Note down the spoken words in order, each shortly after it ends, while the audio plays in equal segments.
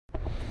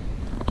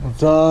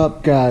What's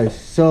up, guys?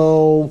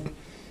 So,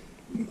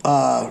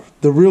 the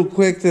real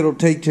quick that'll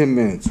take 10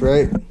 minutes,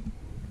 right?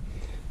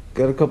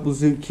 Got a couple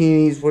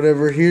zucchinis,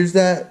 whatever. Here's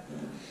that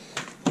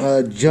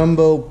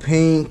jumbo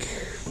pink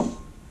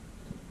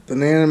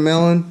banana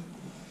melon.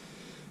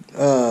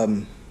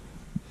 You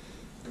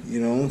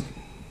know,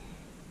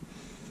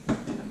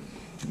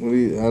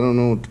 I don't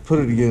know what to put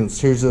it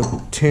against. Here's a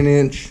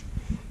 10-inch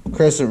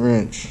crescent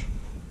wrench.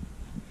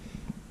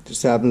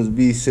 Just happens to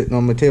be sitting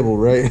on my table,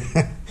 right?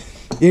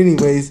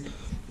 Anyways,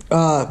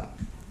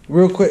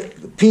 real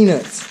quick,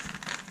 peanuts.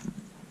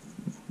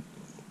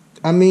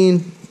 I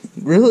mean,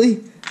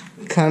 really?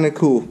 Kind of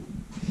cool.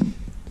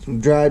 Some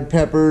dried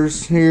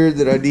peppers here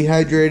that I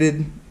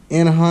dehydrated.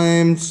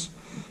 Anaheims.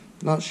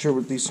 Not sure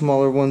what these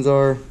smaller ones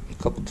are. A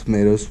couple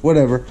tomatoes.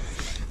 Whatever.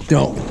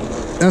 Don't.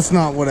 That's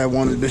not what I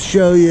wanted to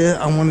show you.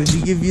 I wanted to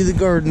give you the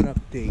garden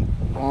update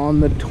on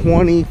the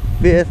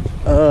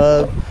 25th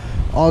of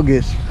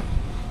August.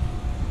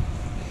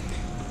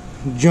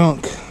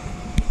 Junk.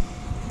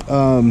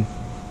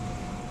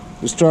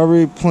 The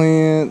strawberry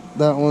plant,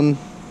 that one,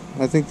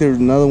 I think there's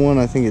another one,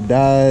 I think it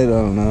died, I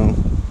don't know.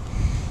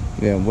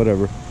 Yeah,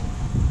 whatever.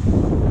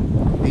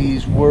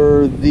 These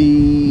were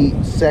the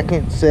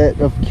second set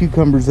of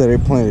cucumbers that I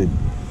planted.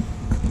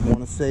 I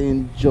want to say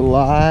in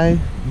July,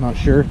 I'm not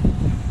sure.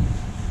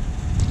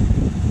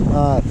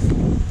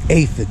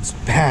 Aphids,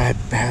 bad.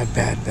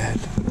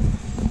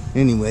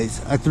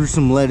 Anyways, I threw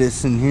some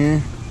lettuce in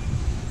here.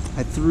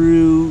 I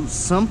threw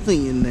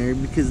something in there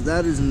because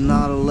that is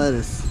not a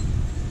lettuce.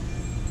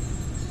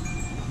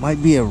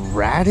 Might be a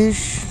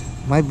radish,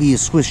 might be a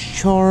Swiss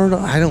chard.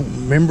 I don't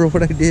remember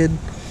what I did.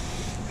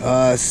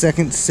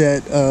 Second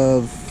set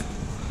of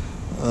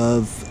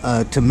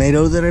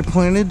tomato that I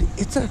planted.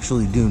 It's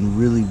actually doing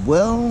really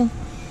well.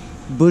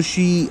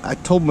 Bushy. I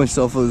told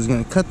myself I was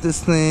gonna cut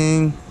this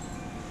thing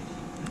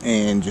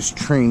and just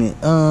train it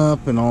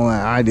up and all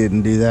that. I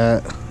didn't do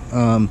that.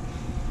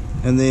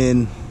 And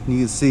then you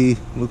can see,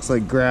 looks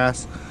like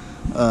grass.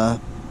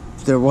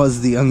 There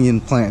was the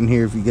onion plant in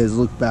here if you guys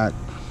look back.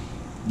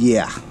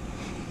 Yeah.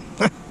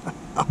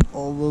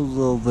 All those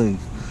little things.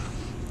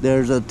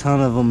 There's a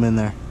ton of them in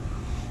there.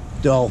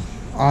 Oh,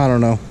 I don't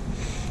know.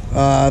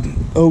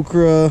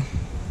 Okra.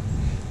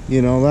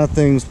 You know, that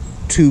thing's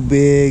too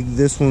big.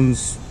 This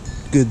one's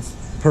good,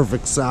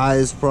 perfect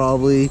size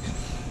probably.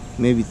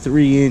 Maybe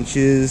 3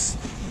 inches.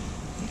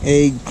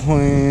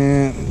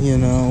 Eggplant, you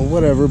know,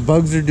 whatever.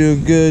 Bugs are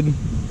doing good.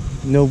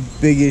 No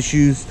big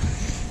issues.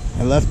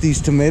 I left these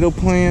tomato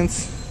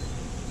plants.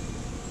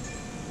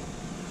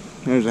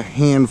 There's a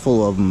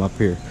handful of them up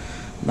here.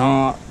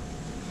 Not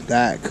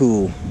that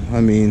cool. I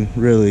mean,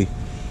 really.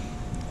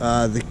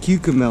 The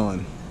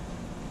cucamelon.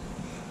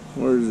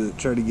 Where is it?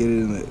 Try to get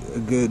it in a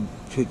good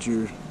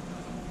picture.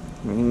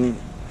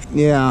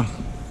 Yeah.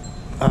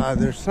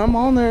 There's some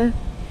on there.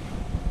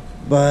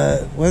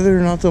 But whether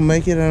or not they'll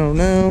make it, I don't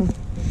know.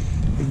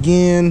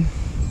 Again,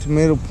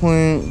 tomato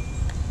plant.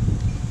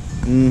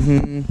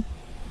 The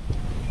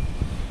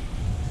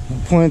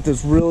plant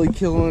that's really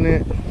killing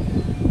it.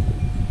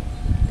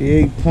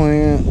 The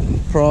eggplant.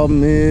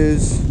 Problem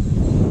is,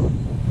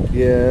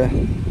 yeah,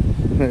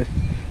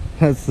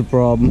 that's the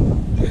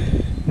problem.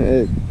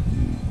 It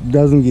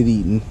doesn't get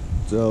eaten.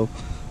 So,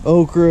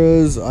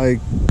 okras, I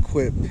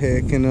quit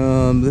picking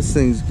them. This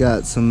thing's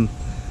got some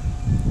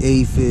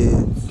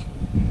aphids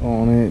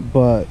on it,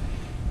 but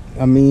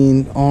I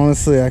mean,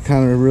 honestly, I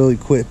kind of really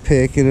quit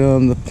picking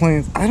them. The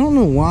plants, I don't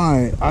know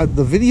why.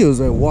 The videos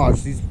I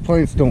watch, these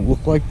plants don't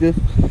look like this,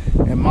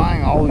 and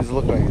mine always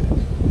look like this.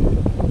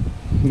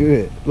 Look at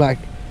it, like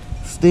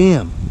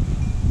stem,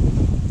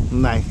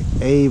 like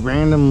a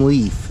random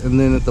leaf, and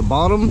then at the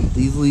bottom,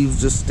 these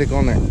leaves just stick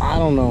on there. I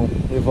don't know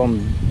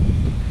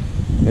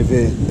if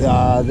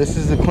this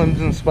is a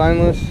Clemson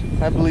spineless,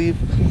 I believe.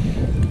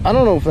 I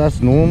don't know if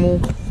that's normal.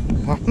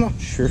 I'm not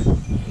sure.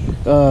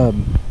 Well,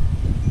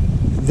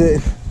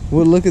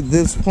 look at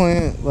this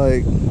plant,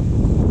 like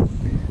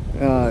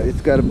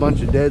it's got a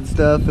bunch of dead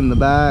stuff in the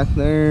back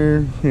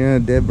there. Yeah,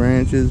 dead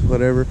branches,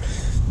 whatever.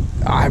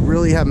 I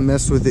really haven't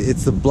messed with it.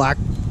 It's the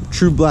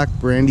true black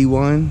brandy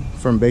wine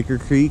from Baker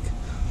Creek.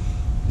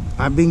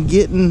 I've been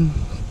getting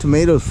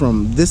tomatoes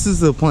from. This is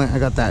the plant. I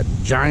got that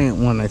giant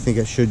one. I think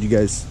I showed you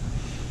guys.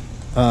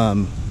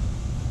 And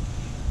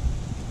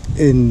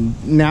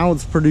now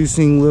it's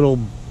producing little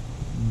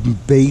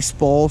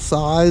baseball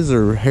size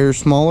or hair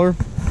smaller.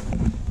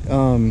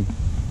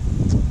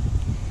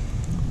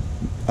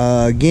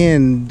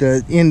 Again,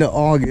 the end of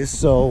August,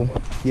 so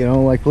you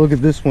know, like, look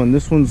at this one.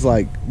 This one's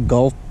like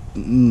golf,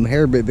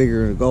 hair a bit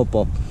bigger than a golf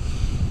ball.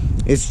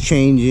 It's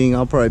changing.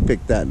 I'll probably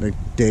pick that in a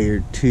day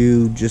or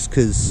two, just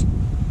because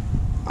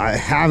I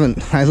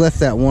left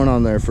that one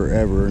on there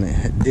forever and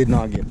it did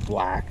not get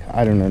black.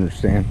 I don't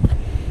understand.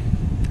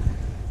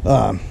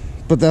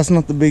 But that's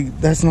not the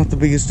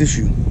biggest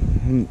issue.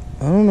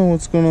 I don't know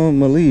what's going on with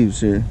my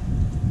leaves here.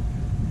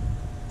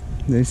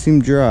 They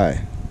seem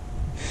dry.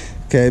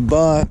 Okay,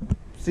 but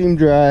seem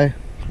dry.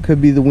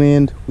 Could be the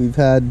wind. We've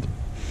had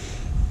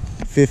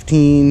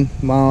 15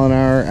 mile an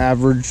hour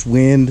average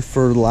wind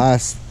for the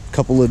last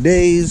couple of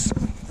days.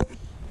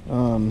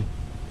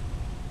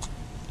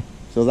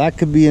 So that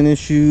could be an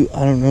issue.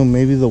 I don't know,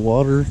 maybe the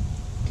water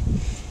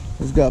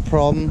has got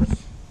problems.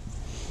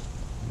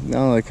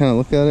 Now that I kind of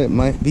look at it, it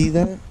might be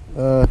that.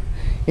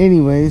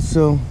 Anyway,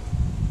 so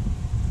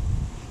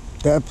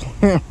that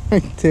plant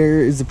right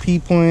there is a pea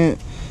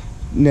plant.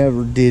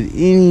 Never did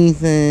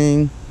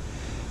anything.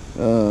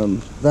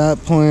 That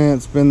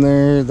plant's been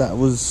there. That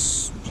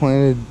was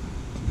planted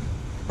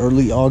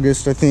early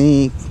August, I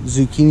think.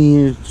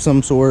 Zucchini of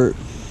some sort.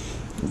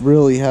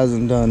 Really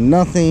hasn't done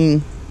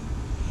nothing.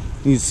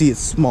 You can see it's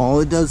small.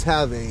 It does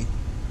have a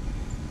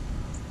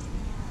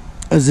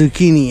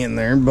zucchini in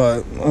there,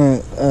 but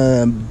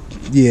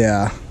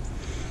yeah.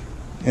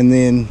 And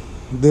then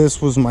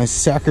this was my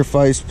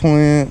sacrifice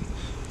plant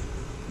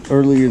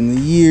earlier in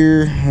the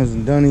year.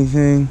 Hasn't done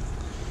anything.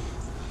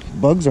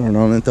 Bugs aren't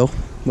on it though.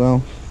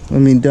 Well, I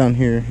mean down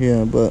here,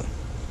 yeah, but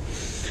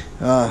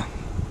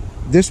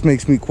this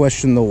makes me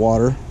question the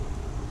water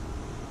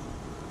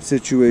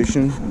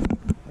situation.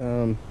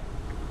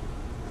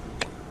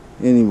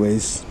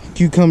 Anyways,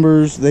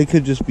 cucumbers, they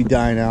could just be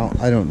dying out.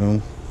 I don't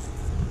know.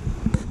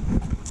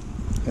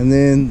 And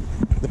then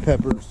the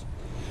peppers.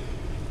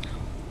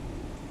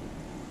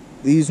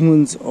 These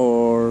ones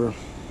are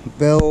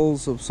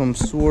bells of some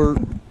sort.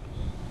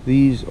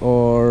 These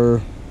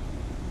are,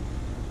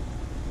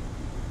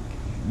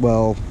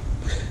 well,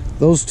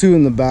 those two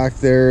in the back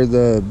there,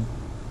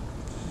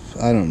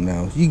 I don't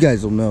know. You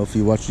guys will know if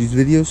you watch these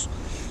videos.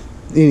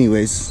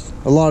 Anyways,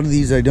 a lot of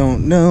these I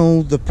don't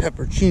know. The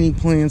peppercini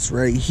plants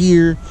right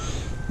here.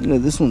 You know,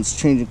 this one's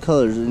changing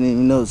colors. I didn't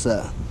even notice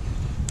that.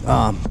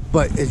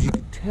 But as you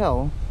can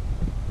tell,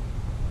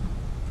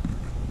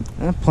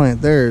 that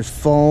plant there is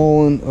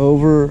falling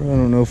over. I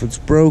don't know if it's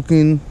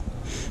broken.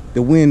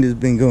 The wind has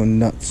been going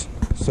nuts.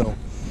 So,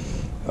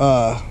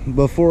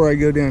 before I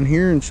go down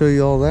here and show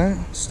you all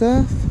that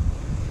stuff,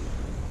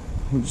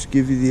 I'll just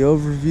give you the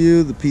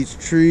overview, the peach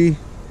tree,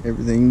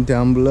 everything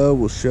down below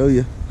will show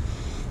you.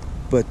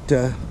 But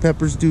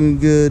pepper's doing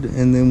good,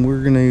 and then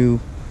we're going to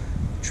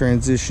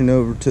transition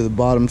over to the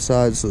bottom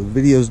side so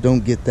the videos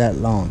don't get that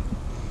long.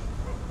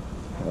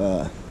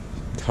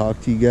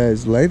 Talk to you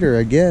guys later,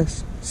 I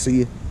guess. See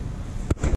you.